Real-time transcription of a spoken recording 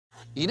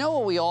You know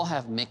what we all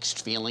have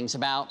mixed feelings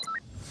about?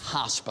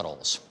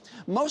 Hospitals.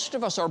 Most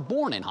of us are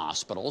born in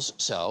hospitals,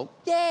 so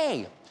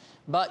yay!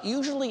 But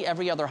usually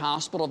every other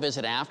hospital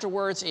visit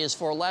afterwards is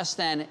for less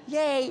than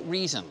yay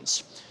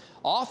reasons.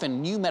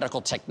 Often new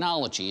medical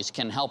technologies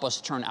can help us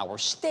turn our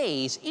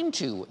stays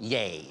into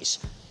yays.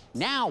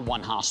 Now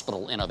one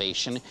hospital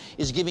innovation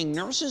is giving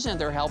nurses and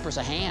their helpers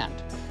a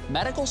hand.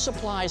 Medical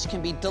supplies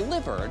can be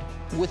delivered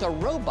with a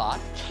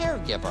robot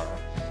caregiver.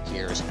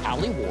 Here's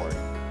Alie Ward.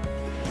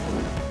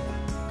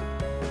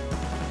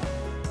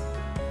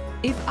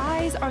 If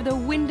eyes are the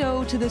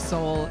window to the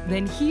soul,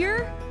 then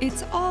here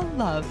it's all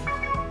love.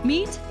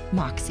 Meet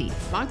Moxie.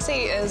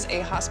 Moxie is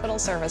a hospital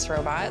service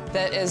robot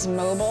that is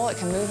mobile, it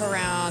can move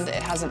around,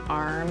 it has an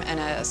arm,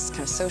 and a kind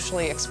of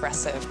socially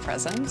expressive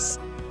presence.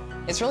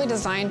 It's really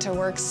designed to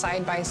work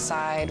side by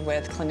side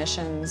with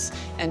clinicians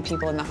and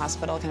people in the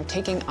hospital, kind of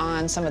taking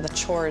on some of the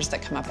chores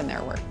that come up in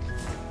their work.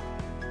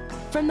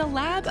 From the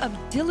lab of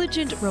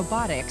Diligent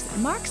Robotics,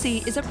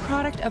 Moxie is a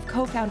product of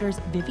co-founders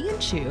Vivian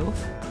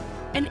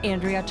and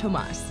Andrea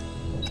Thomaz.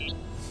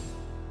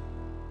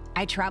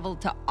 I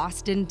traveled to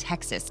Austin,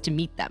 Texas to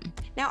meet them.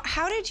 Now,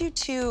 how did you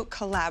two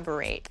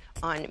collaborate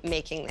on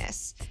making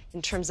this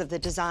in terms of the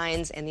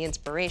designs and the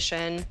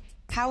inspiration?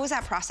 How was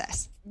that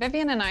process?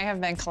 Vivian and I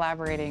have been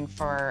collaborating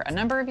for a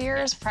number of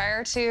years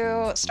prior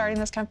to starting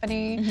this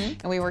company,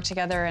 and we worked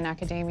together in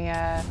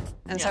academia.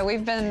 And so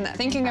we've been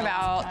thinking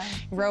about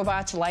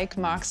robots like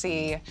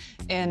Moxie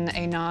in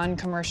a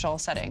non-commercial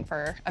setting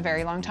for a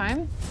very long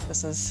time.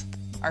 This is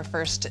our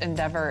first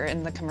endeavor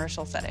in the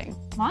commercial setting.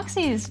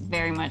 Moxie is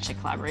very much a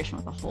collaboration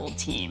with the whole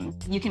team.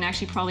 You can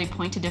actually probably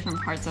point to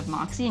different parts of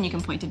Moxie and you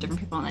can point to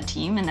different people on the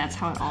team, and that's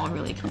how it all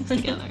really comes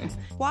together.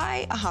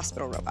 Why a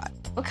hospital robot?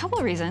 A couple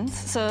of reasons.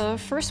 So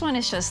first one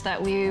is just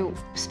that we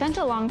spent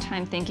a long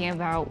time thinking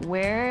about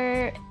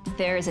where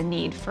there is a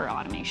need for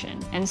automation.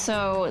 And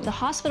so the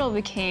hospital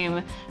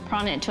became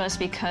prominent to us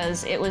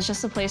because it was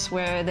just a place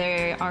where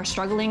they are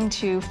struggling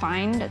to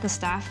find the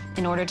staff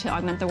in order to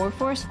augment their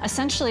workforce.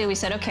 Essentially, we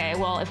said, okay,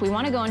 well, if we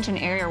want to go into an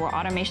area where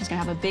automation is going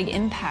to have a big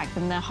impact,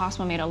 then the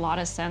hospital made a lot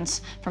of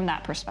sense from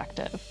that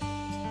perspective.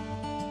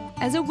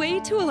 As a way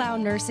to allow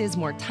nurses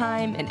more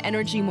time and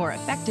energy more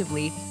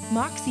effectively,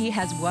 Moxie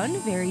has one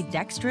very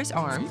dexterous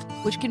arm,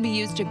 which can be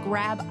used to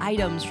grab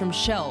items from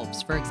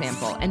shelves, for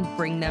example, and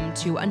bring them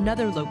to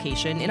another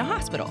location in a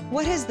hospital.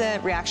 What has the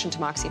reaction to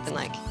Moxie been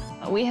like?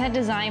 We had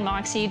designed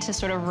Moxie to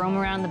sort of roam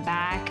around the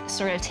back,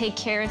 sort of take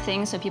care of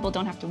things so people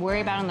don't have to worry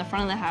about it in the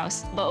front of the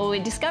house. But what we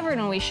discovered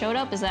when we showed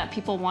up is that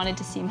people wanted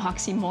to see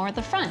Moxie more at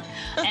the front.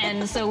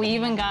 And so we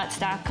even got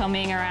staff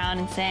coming around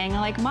and saying,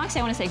 like,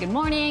 Moxie, I want to say good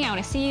morning, I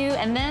want to see you.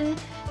 And then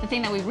the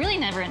thing that we really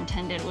never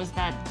intended was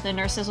that the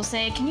nurses will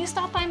say, can you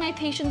stop by my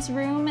patient's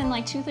room in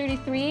like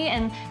 233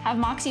 and have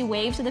Moxie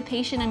wave to the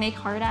patient and make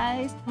heart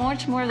eyes?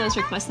 Much more of those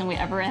requests than we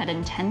ever had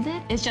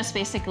intended. It just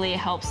basically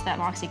helps that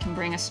Moxie can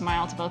bring a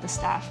smile to both the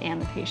staff and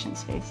the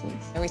patient's faces.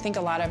 We think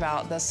a lot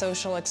about the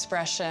social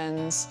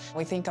expressions.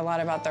 We think a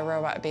lot about the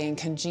robot being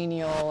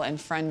congenial and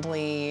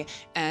friendly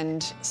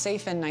and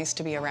safe and nice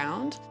to be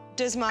around.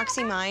 Does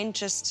Moxie mind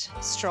just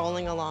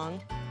strolling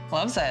along?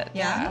 Loves it.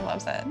 Yeah?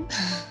 Loves it.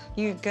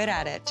 You're good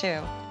at it,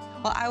 too.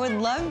 Well, I would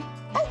love...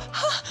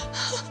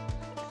 Oh,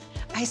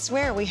 I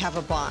swear we have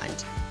a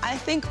bond. I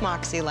think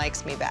Moxie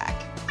likes me back.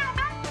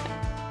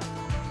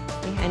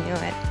 I knew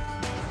it.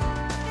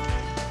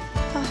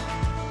 Oh.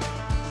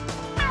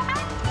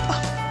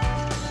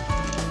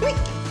 Oh.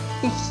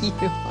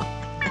 You.